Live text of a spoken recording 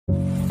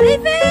菲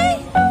菲，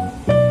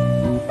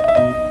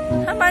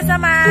开唔開心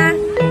啊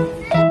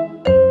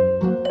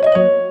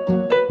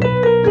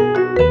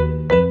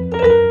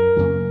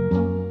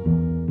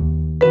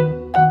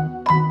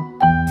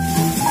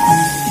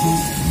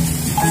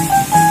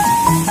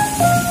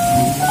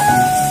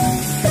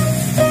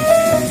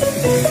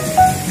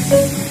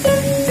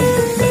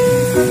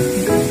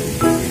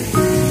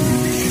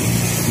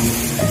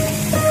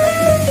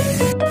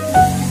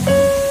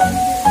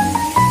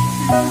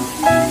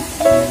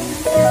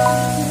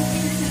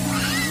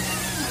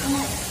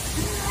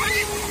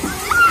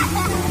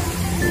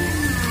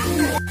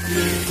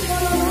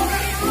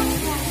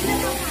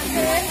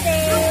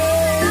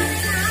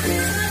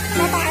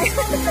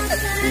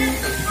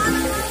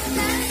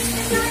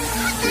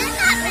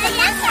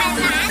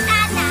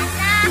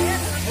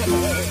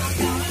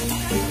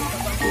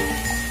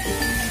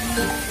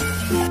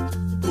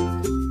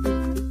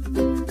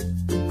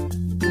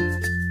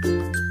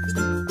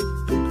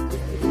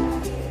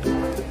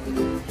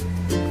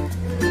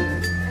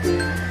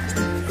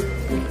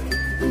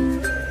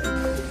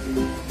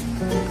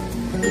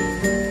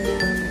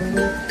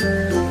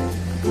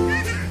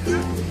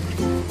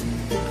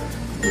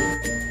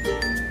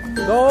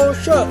？Go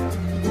shoot!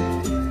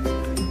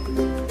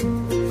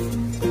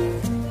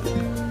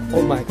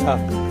 Oh my god!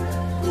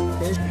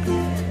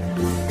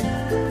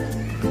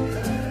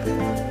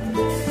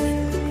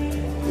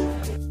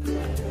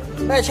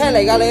 咩車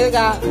嚟㗎？你呢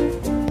架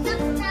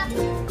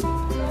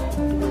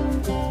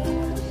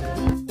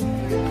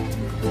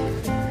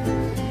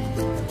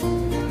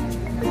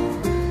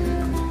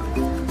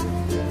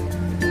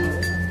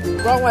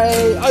？Wrong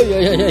way！ 哎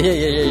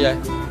呀！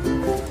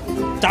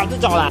撞都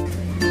撞啦！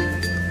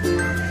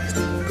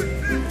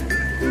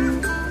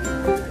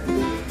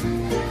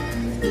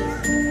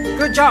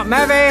 Good job,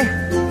 Mavi.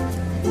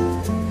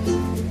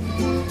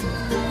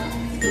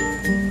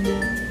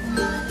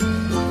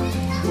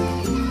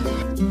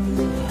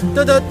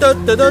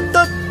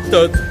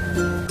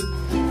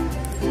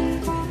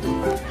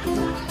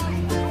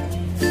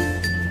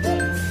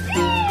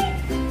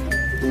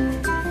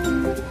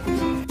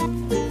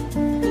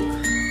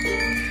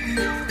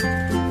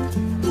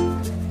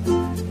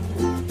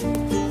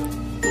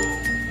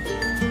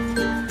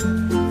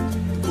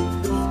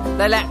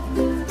 Đây nè.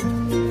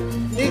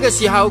 呢個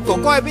時候哥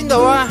哥喺邊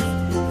度啊？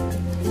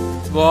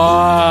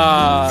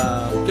哇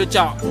 ，good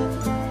job！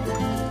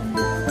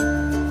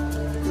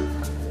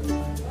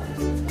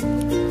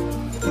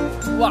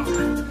 哇，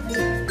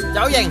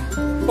有型！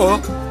哦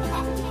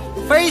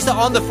 ，face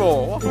on the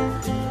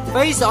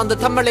floor，face on the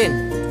trampoline。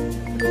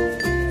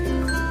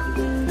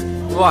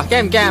哇，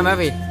驚唔驚啊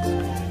 ，Mavi？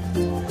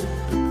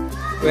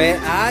 Where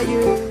are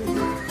you？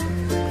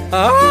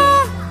 啊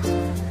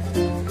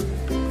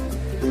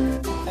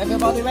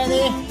 ！Everybody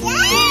ready？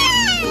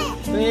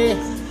 3,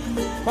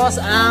 cross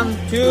arm,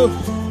 2,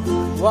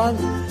 1.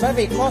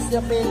 Mavi, cross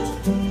your feet.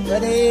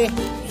 Ready,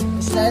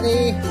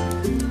 steady,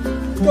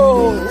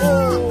 go!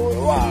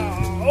 Oh, wow!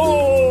 Oh,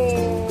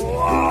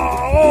 wow!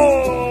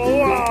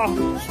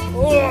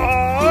 Oh,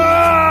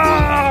 wow!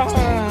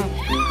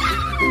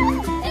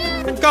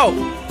 Go!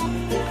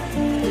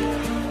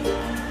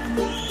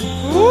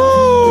 Woo!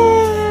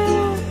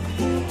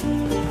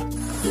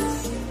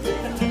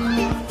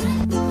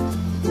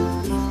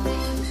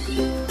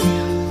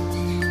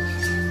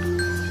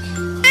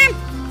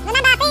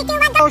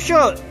 Oh,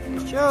 shoot!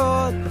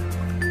 Shoot!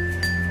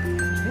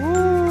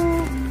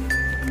 Woo!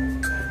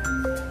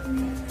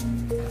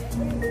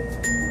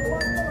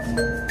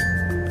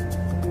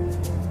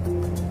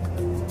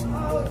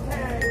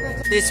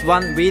 This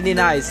one really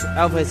nice.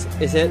 Elvis,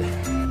 is it?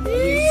 Are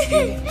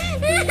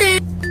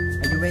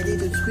you ready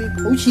to scream?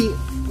 好似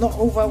not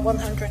over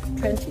 120.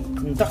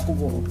 唔得㗎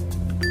喎，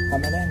係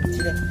咪咧？唔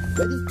知咧。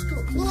Ready? Go!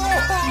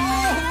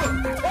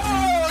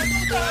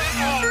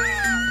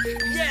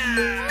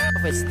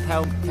 Elvis,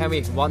 tell me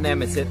what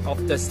name is it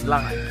of the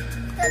slide?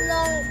 The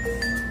long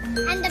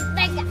and the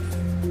big.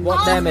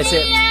 What name is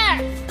it?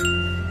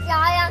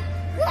 Giant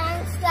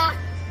slide.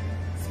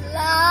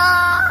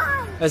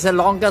 Slide. It's the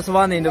longest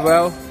one in the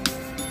world.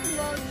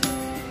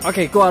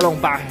 Okay, go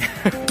along back.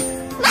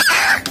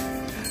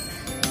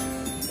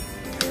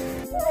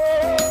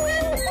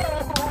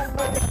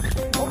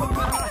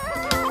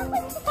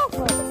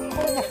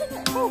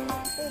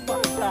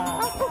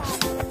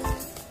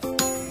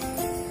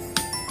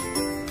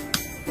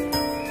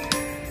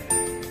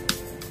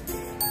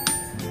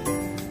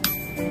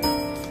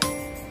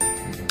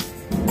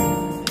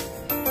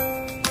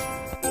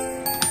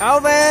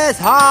 Elvis,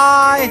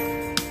 hi!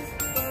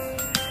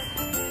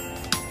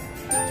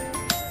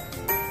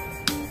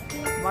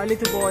 My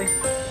little boy.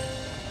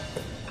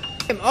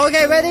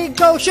 Okay, ready,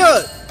 go,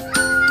 shoot!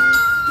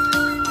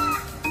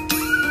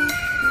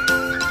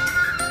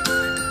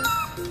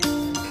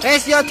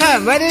 It's your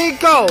turn, ready,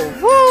 go!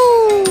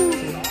 Woo!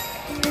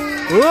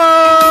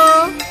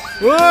 Whoa!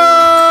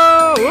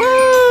 Whoa!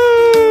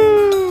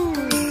 Woo!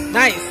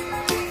 Nice!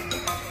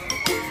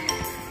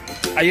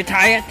 Are you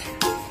tired?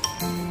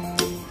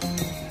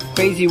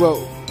 Crazy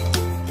road.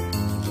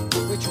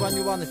 Which one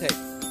you want to take?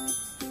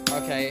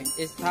 Okay. Okay,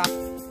 it's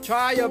time.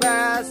 Try your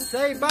best.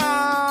 Say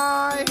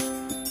bye.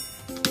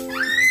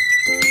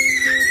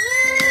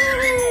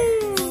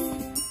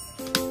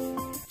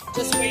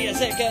 Just wait a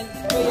second.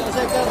 Wait a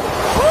second.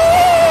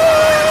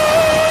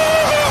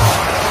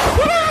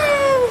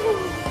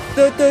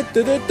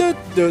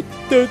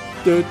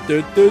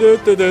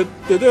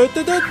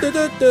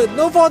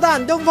 No fall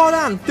down. Don't fall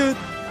down.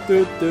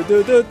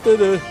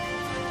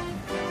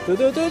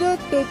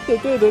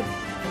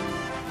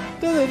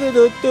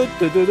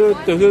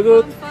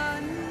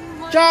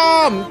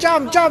 Jump,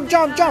 jump, jump,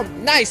 jump, jump.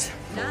 Nice.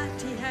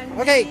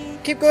 Okay,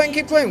 keep going,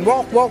 keep going.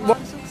 Walk, walk, walk.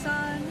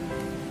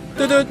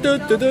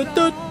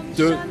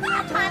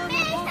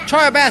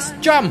 Try your best.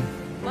 Jump.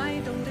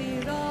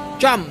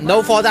 Jump.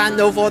 No fall down,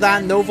 no fall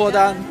down, no fall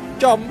down.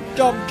 Jump,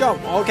 jump,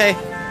 jump. Okay.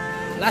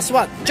 Last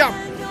one. Jump.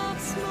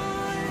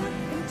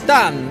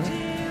 Done.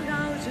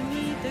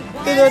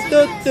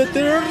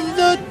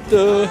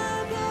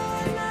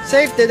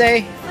 Save the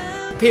day.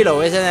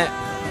 Pillow, isn't it?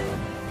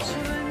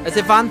 Is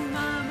it fun?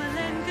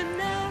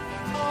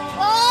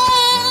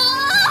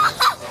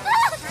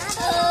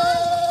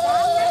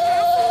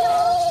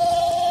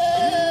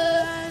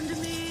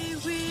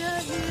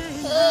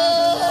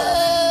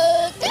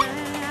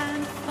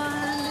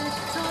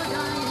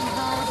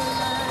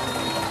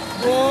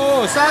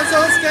 Whoa, sounds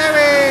so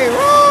scary!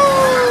 Woo!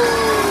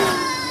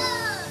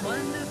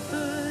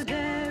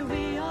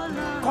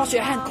 Cross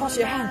your hand, cross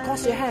your hand,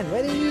 cross your hand.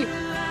 Ready?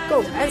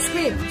 Go and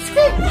scream!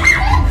 Scream!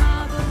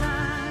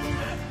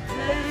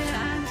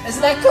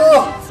 Isn't that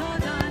cool?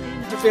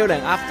 What's your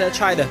feeling after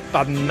trying the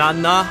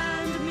banana?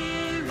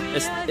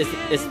 Is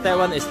that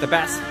one is the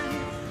best?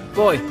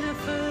 Boy,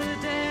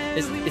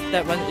 is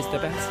that one is the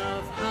best?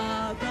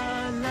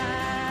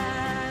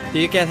 Do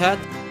you get hurt?